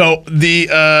 So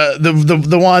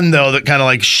the one though that kind of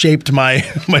like shaped my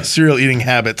my cereal eating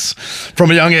habits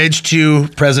from a young age to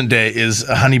present day is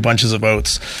Honey Bunches of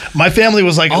Oats. My family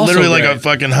was like Also literally like a great.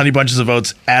 fucking Honey Bunches of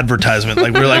Oats advertisement.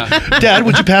 Like we were like, Dad,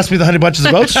 would you pass me the Honey Bunches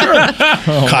of Oats? Sure.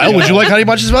 Kyle, would you like Honey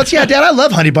Bunches of Oats? Yeah, Dad, I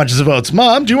love Honey Bunches of Oats.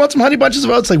 Mom, do you want some Honey Bunches of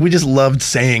Oats? Like we just loved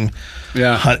saying.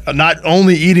 Yeah. Not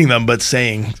only eating them, but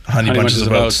saying Honey Bunches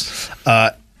of Oats.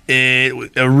 A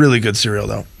really good cereal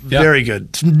though. Yeah. Very good.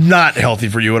 It's not healthy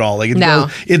for you at all. Like No.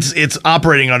 it's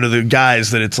operating under the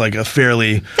guise that it's like a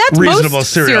fairly That's reasonable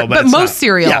most cereal, but but it's most not.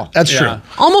 cereal. Yeah, that's Yeah. true.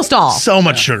 Almost all. So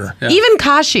much sugar. Even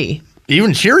Kashi.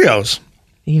 Even Cheerios.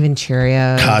 Even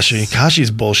Cheerios.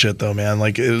 Kashi's bullshit though, man.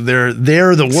 Like they're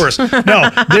the worst. No,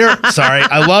 they're sorry.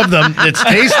 I love them. It's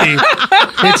tasty.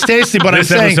 It's tasty, but I'm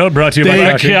saying brought to you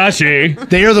they- Kashi.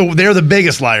 they're the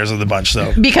biggest liars of the bunch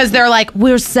though. Because they're like,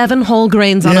 we're 7 whole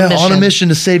grains on a mission.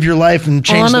 to save your life and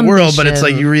change On the a world. But it's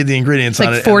mission. like you read the ingredients It's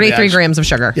on it. like and 43 the actual- grams of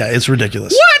sugar. Yeah, it's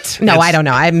ridiculous. What? No, It's- I don't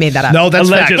know. I made that up. No, that's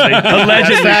Allegedly, fact.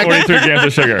 allegedly, Fact. 43 grams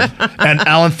of sugar. And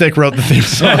Alan Thicke wrote the theme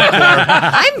song.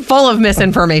 I'm full of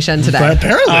misinformation today.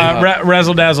 Apparently.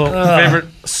 Razzle Dazzle. Favorite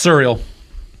cereal.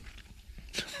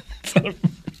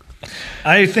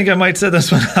 I think I might set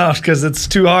this one out because it's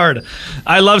too hard.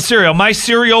 I love cereal. My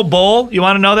cereal bowl, you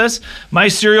want to know this? My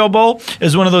cereal bowl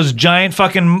is one of those giant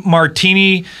fucking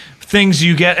martini things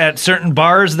you get at certain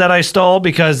bars that I stole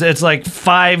because it's like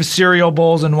 5 cereal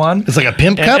bowls in one. It's like a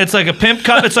pimp And cup? It's like a pimp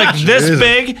cup. It's like this Jesus.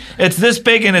 big. It's this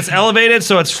big and it's elevated,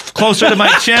 so it's closer to my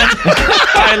chin.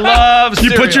 I love You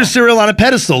cereal. put your cereal on a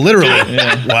pedestal, literally.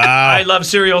 Wow. I love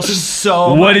cereal so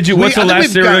What much. did you? What's I the think last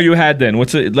we've cereal got- you had then?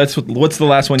 What's the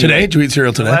last one Today? you Did you eat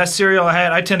cereal today? Last cereal I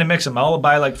had, I tend to mix them. I'll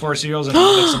buy like 4 cereals and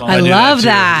I'll mix them all. I do love too.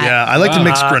 that. Yeah, I like to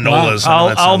mix granolas.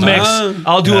 I'll mix.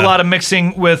 I'll do a Yeah. lot of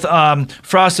mixing with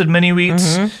frosted mini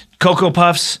wheats, Cocoa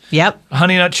Puffs, Yep.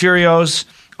 Honey Nut Cheerios.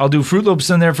 I'll do Fruit Loops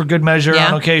in there for good measure Yeah.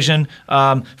 on occasion.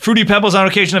 Fruity Pebbles on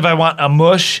occasion if I want a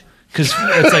mush because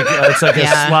it's like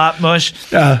Yeah. a slop mush.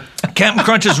 Captain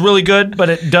Crunch is really good, but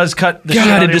it does cut the God,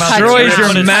 shit out it of your mouth. destroys It's your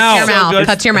so good. mouth. Cuts your mouth. good.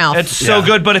 Cuts your mouth. It's so Yeah.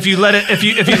 good, but if you let it if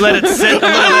you let it sit a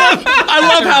little bit. I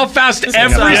love how fast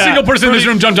every Yeah. single person in this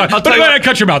room jumps on. I'll But tell you go what- ahead,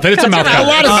 cut your mouth. It's a mouth A cut.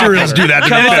 lot of cereals do that. to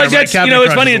be And it's fair, like but that's, Captain you know,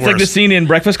 it's Crunch funny. is It's like the worst. scene in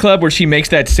Breakfast Club where she makes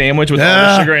that sandwich with all the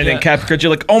Yeah. sugar and then Captain Crunch. You're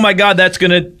like, oh my god, that's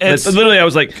gonna. It's- Literally, I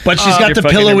was like, But she's got you're the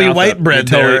fucking your pillowy mouth white up. bread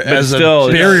You're totally- there but as a still,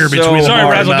 it's barrier so between Sorry,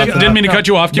 hard Razzle. mouth. Didn't mean to cut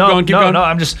you off. Keep going. Keep going. No,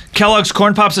 I'm just Kellogg's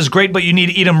Corn Pops is great, but you need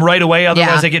to eat them right away, otherwise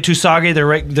Yeah. they get too soggy.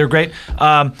 They're great.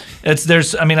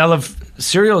 I love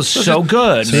cereal is so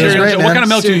good. Cereal's great, What man. kind of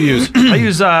milk do you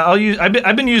use?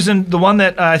 I've been using the one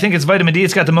that I think it's vitamin D.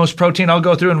 It's got the most protein. I'll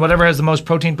go through and whatever has the most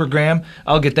protein per gram,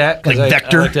 I'll get that. 'cause Like I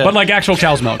Vector? like that. But like actual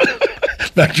cow's milk.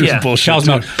 Vector's Yeah. bullshit. Cow's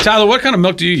too. milk. Tyler, what kind of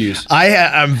milk do you use?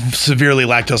 I'm severely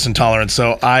lactose intolerant,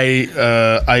 so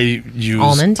I use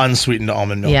Almond? unsweetened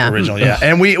almond milk Yeah. original. Yeah,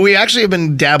 and we actually have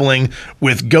been dabbling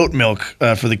with goat milk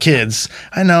for the kids.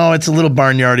 I know it's a little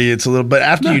barnyardy, but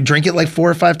after you drink it like 4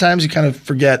 or 5 times, you kind of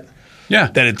forget Yeah.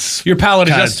 that it's Your palate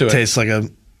kinda adjusts to it. Tastes like a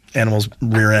animal's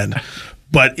rear end.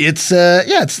 But it's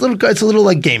it's a little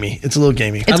like gamey. It's a little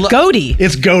gamey. It's goaty.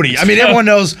 It's goaty. I mean, everyone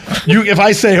knows. If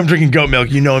I say I'm drinking goat milk,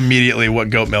 you know immediately what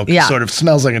goat milk sort of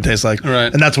smells like and tastes like,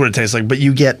 Right. and that's what it tastes like. But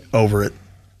you get over it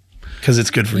because it's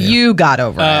good for you. You got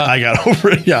over it. I got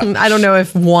over it. Yeah. I don't know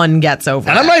if one gets over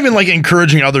And it. I'm not even like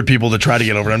encouraging other people to try to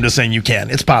get over it. I'm just saying you can.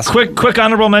 It's possible. Quick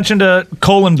honorable mention to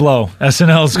Colon Blow.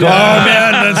 SNL's Colon. Oh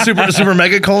man, that's super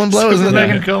mega colon blow, isn't it?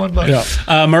 Megan Colon Blow. Yeah.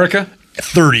 America?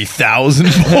 30,000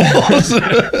 balls.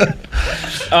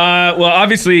 Well,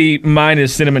 obviously, mine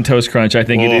is Cinnamon Toast Crunch. I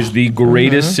think it is the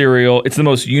greatest cereal. It's the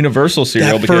most universal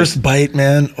cereal. That because first bite,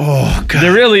 man. Oh god.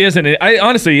 there really isn't.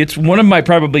 Honestly, it's one of my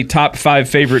probably top 5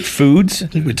 favorite foods. I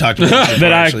think we talked about that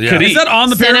That I actually, could yeah. eat. Is that on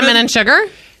the Cinnamon pyramid? and sugar?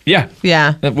 Yeah.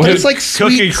 Yeah. It's like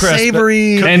sweet, Crisp.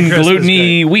 savory. And Crisp is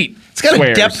gluten-y wheat. It's got a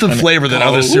squares. depth of And- flavor that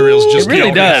other cereals just It really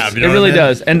don't does. have. It really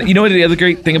does. And you know what the other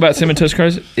great thing about Cinnamon Toast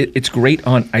Crunch? It's great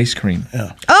on ice cream.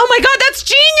 Oh my God, that's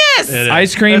genius!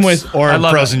 Ice cream with Or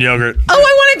frozen yogurt. Oh, I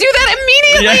want to do that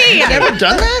immediately! You ever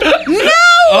done that? No!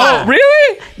 Oh,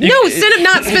 really? No,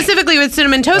 not specifically with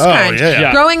Cinnamon Toast Oh, Crunch.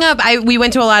 yeah. Growing up, we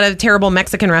went to a lot of terrible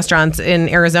Mexican restaurants in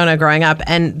Arizona growing up,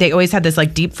 and they always had this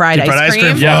like deep fried Fried ice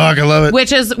cream. Yeah. Fuck, I love it.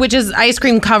 Which is ice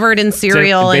cream covered in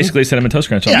cereal and basically Cinnamon Toast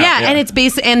Crunch. yeah, and it's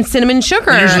and cinnamon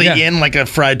sugar. Usually in like a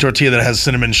fried tortilla that has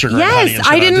cinnamon, sugar, and honey. Yes, And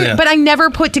shit I on it, didn't, yeah. but I never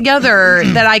put together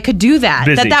that I could do that.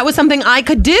 Busy. That was something I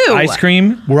could do. Ice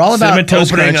cream. We're all about Cinnamon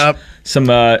Toast opening Crunch, up. some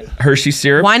Hershey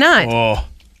syrup. Why not? Oh,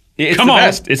 It's Come the on.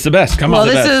 best. It's the best. Come Well, on.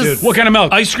 this is What kind of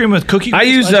milk? Ice cream with cookie. I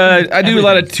use ice cream, I do a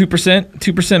lot of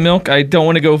 2% milk. I don't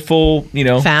want to go full,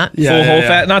 Fat. full Yeah, whole yeah.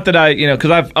 fat. Not that I,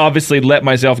 because I've obviously let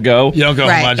myself go you don't go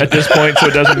Right. much. at this point, so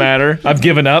it doesn't matter. I've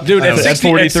given up, Dude, at at 60,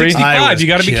 43. at 65, I was you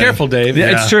got to be kidding. careful, Dave.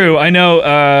 Yeah, It's true. I know.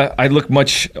 I look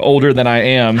much older than I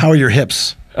am. How are your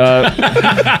hips?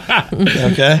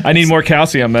 Okay. I need more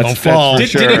calcium. That's, Don't fall.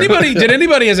 that's for Did sure.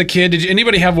 anybody as a kid,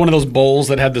 anybody have one of those bowls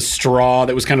that had the straw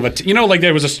that was kind of like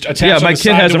there was a attached Yeah, on my the kid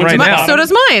side has that them went to right the now. bottom? So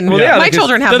does mine. Well, yeah, My like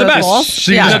children have they're the those best. bowls.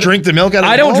 So you just drink the milk out of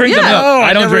I the don't bowl? drink the milk. Oh, I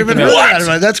I've don't never drink the even milk. heard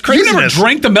that. That's crazy. You never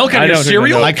drank the milk out I of your don't drink the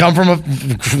cereal? milk. I come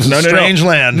from a strange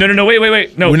land. No,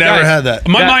 wait. No, We never guys. had that.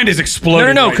 My That- mind is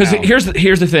exploding. No, right because now.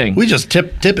 here's the thing. We just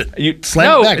tip it. You Slam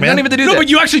no, it back, man. don't even do No, that. but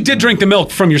you actually did drink the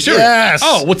milk from your cereal. Yes.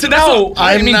 Oh, what's it? No,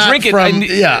 I I'm mean not drink it. from-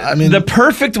 I mean- the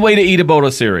perfect way to eat a bowl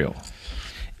of cereal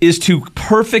is to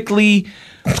perfectly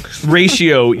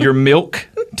ratio your milk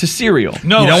to cereal.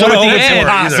 No, You don't so want to the over end- it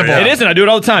either. It isn't. I do it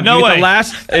all the time. No You get way. The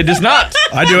last, it does not.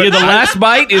 I do it. The last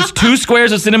bite is 2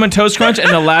 squares of Cinnamon Toast Crunch and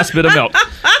the last bit of milk.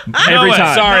 Every way.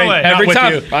 time. Sorry. No way. Every Not with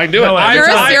time. you. I can do No it. way. You're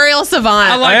a I- cereal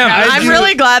savant. like I am. how- I'm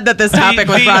really glad that this topic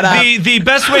was brought up. The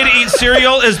best way to eat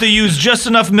cereal is to use just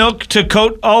enough milk to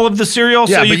coat all of the cereal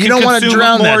Yeah, so but you you can don't wanna consume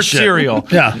drown that more shit. cereal.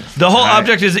 Yeah. The whole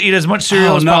object is to eat as much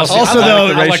cereal Oh, as no. possible. Also, I though,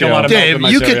 like the I like a lot of milk in Dave, my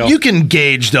you cereal. can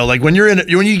gauge though, like when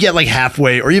you get like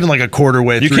halfway or even like a quarter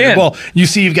way through your can. bowl, you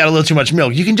see you've got a little too much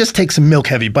milk. You can just take some milk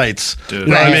heavy bites, Dude. You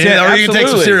know what I Right. mean? Yeah, Or you can take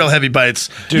some absolutely. cereal heavy bites.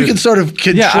 You can sort of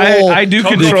control. Yeah, I do the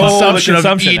control the consumption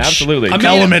consumption. of each Absolutely. I mean,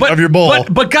 element of your bowl.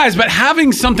 But guys,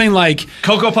 having something like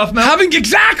Cocoa Puff milk? having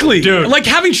exactly, Dude. like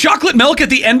having chocolate milk at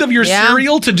the end of your Yeah.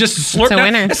 cereal to just slurp It's a down.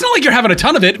 winner. It's not like you're having a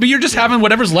ton of it, but you're just having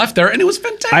whatever's left there, and it was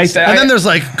fantastic. and then there's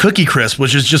like Cookie Crisp,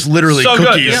 which is just literally So good,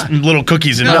 cookies, yeah. little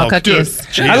cookies in Little milk. cookies.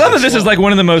 I love that this is like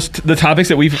one of the topics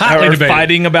that we've Hotly are debated.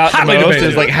 fighting about Hotly the most debated.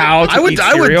 is like how to I would eat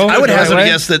cereal. I would the right hazard a way.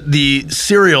 guess that the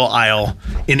cereal aisle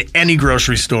in any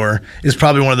grocery store is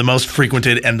probably one of the most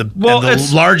frequented and the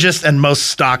it's- largest and most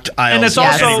stocked aisles And it's in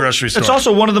also any grocery store. it's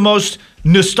also one of the most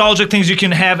nostalgic things you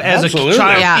can have as Absolutely. a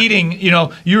child Yeah. eating.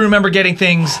 You remember getting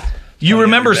things. You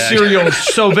remember bag. cereal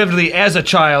so vividly as a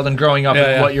child and growing up,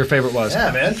 and what your favorite was.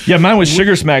 yeah, man. Yeah, mine was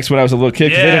Sugar Smacks when I was a little kid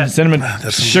because they Yeah. didn't have cinnamon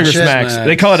That's some Sugar good shit, Smacks. man.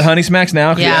 They call it Honey Smacks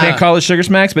now because Yeah. they can't call it Sugar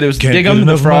Smacks, but it was Can't Dig 'em get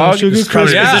the enough Frog. Sugar It's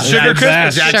probably- Is it Sugar Crisp?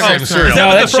 Exact Sugar same Crisp. cereal. No,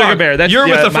 with that's the frog? Sugar Bear. That's, You're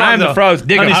with yeah, the frog, I'm the though. frogs.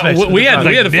 Dig 'em. Honey Smacks. we had the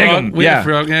Dig frog. 'em. We had Yeah. the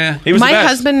frog. Yeah. He was My the best.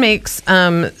 husband makes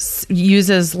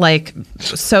uses like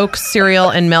soaks cereal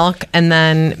in milk and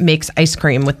then makes ice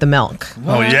cream with the milk.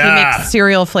 Oh He yeah, makes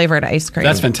cereal flavored ice cream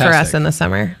That's for us fantastic. in the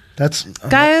summer. that's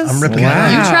Guys, I'm ripping you it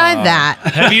out. tried that.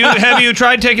 Have you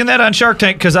tried taking that on Shark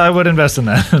Tank? Because I would invest in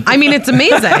that. I mean, it's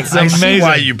amazing. I see amazing.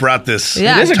 why you brought this.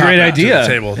 Yeah. It is a top great out to idea. the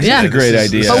table. Yeah. It's a great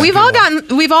idea. But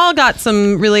we've all got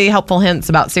some really helpful hints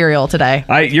about cereal today.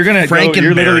 You're gonna go,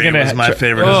 you're literally Frankenberry gonna was my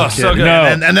favorite. Oh, as a kid. so good. No.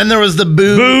 And then there was the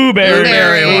Boo Berry.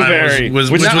 Blueberry. one, Blueberry. which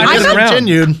Which was I thought-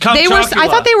 continued. Count They were. Chocula. I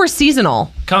thought they were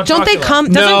seasonal. Count Don't they Chocula. come?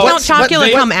 Doesn't No. Count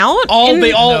Chocula come out? They don't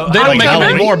make them October?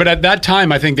 anymore, but at that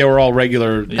time, I think they were all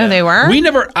regular. Oh, they were? We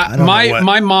never. don't know My what-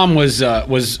 my mom was a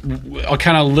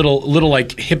kind of little like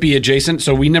hippie adjacent,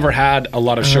 so we never had a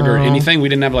lot of sugar or Oh. anything. We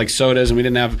didn't have like sodas and we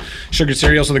didn't have sugar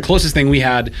cereal. So the closest thing we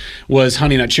had was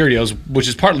Honey Nut Cheerios, which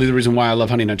is partly the reason why I love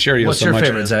Honey Nut Cheerios What's so your much.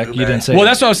 favorite, Zach? You didn't say. Well,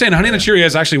 that's what I was saying. Honey Nut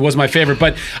Cheerios actually was my favorite,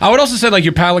 but I would also say like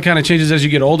your palate kind of changes as you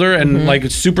get older, and like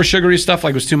super sugary stuff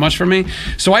like was too much for me.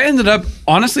 So I ended up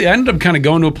kind of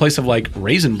going to a place of like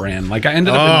Raisin Bran. Like I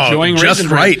ended up enjoying Just Raisin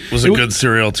Bran. Right was a It good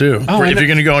cereal too. Oh, if and you're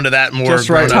going to go into that more, Just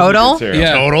Right. Total?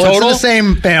 Yeah, Total. It's in the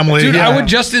same family. Dude, yeah. I would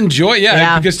just enjoy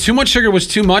because too much sugar was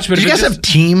too much. But Do if you it guys just- have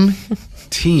Team?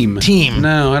 Team? Team.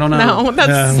 No, I don't know. No,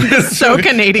 that's so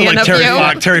Canadian Like of Terry you.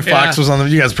 Fox. Terry Fox was on the.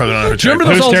 You guys probably don't know. Who Do you remember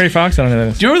Terry those Who's old? Terry Fox? I don't know who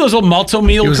that is. Do you remember those old Malto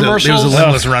Meal Fox. commercials? He was a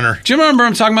limbless runner. Do you remember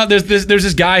I'm talking about? There's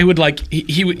this guy who would like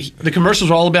the commercials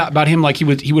were all about him, like he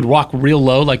would walk real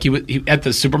low, like he at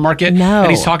the supermarket, No. and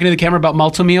he's talking to the camera about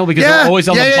Malto Meal because Yeah. they're always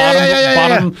on the Yeah,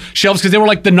 bottom shelves because they were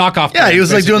like the knockoff. Yeah, he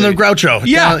was like doing the basically. Groucho.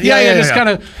 Yeah, just kind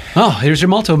of. Oh, here's your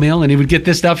Malto Meal, and he would get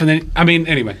this stuff, and then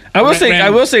anyway. I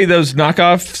will say those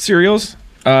knockoff cereals.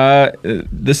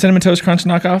 The Cinnamon Toast Crunch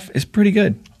knockoff is pretty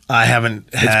good. I haven't.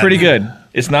 It's pretty good.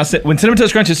 It's not when Cinnamon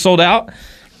Toast Crunch is sold out.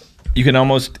 You can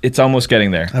it's almost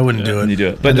getting there. I wouldn't do it. when you do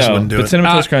it, I but just no. wouldn't do But it.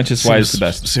 Cinnamon Toast Crunch is why it's the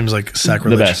best. Seems like The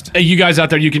sacrilege. best. Hey, you guys out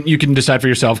there, you can decide for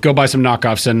yourself. Go buy some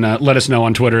knockoffs and let us know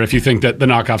on Twitter if you think that the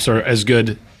knockoffs are as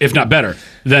good, if not better,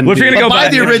 than. Well, if you're gonna go buy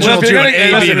the original if you're too, gonna-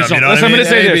 and A, listen, B them, you know what I I'm going mean? to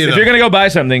say A, this: B if them. you're going to go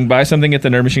buy something at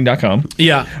thenerdmachine.com.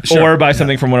 Yeah, sure. Or buy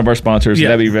something from one of our sponsors. Yeah.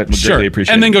 That'd be greatly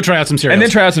appreciated. And then go try out some cereals. And then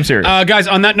try out some cereals. Guys,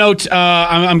 on that note,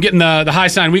 I'm getting the high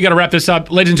sign. We got to wrap this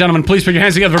up. Ladies and gentlemen, please put your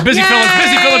hands together for Busy Phillips.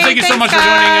 Busy Phillips, thank you so much for joining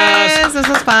us. This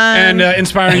was fun. And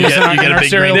inspiring us in You get a our big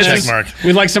cereal green check dishes. mark.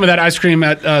 We'd like some of that ice cream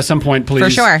at some point, please. For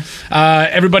sure.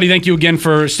 Everybody, thank you again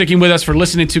for sticking with us, for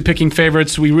listening to Picking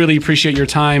Favorites. We really appreciate your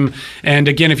time. And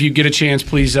again, if you get a chance,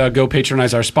 please go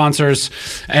patronize our sponsors.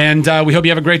 And we hope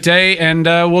you have a great day. And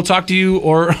we'll talk to you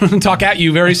or talk at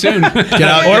you very soon. Get out, or get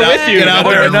out, with you. Get out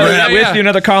there. and rap. With you,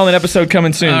 another call-in episode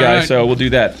coming soon, All guys. right. So we'll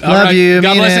do that. All Love right. you, God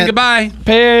mean bless it. and goodbye.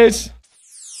 Peace.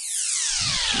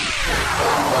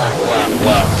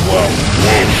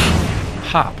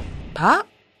 Pop. Pop.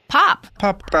 Pop.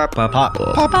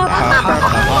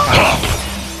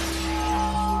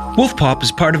 Wolf Pop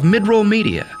is part of Midroll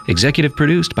Media, executive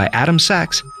produced by Adam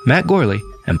Sachs, Matt Gorley,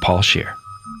 and Paul Scheer.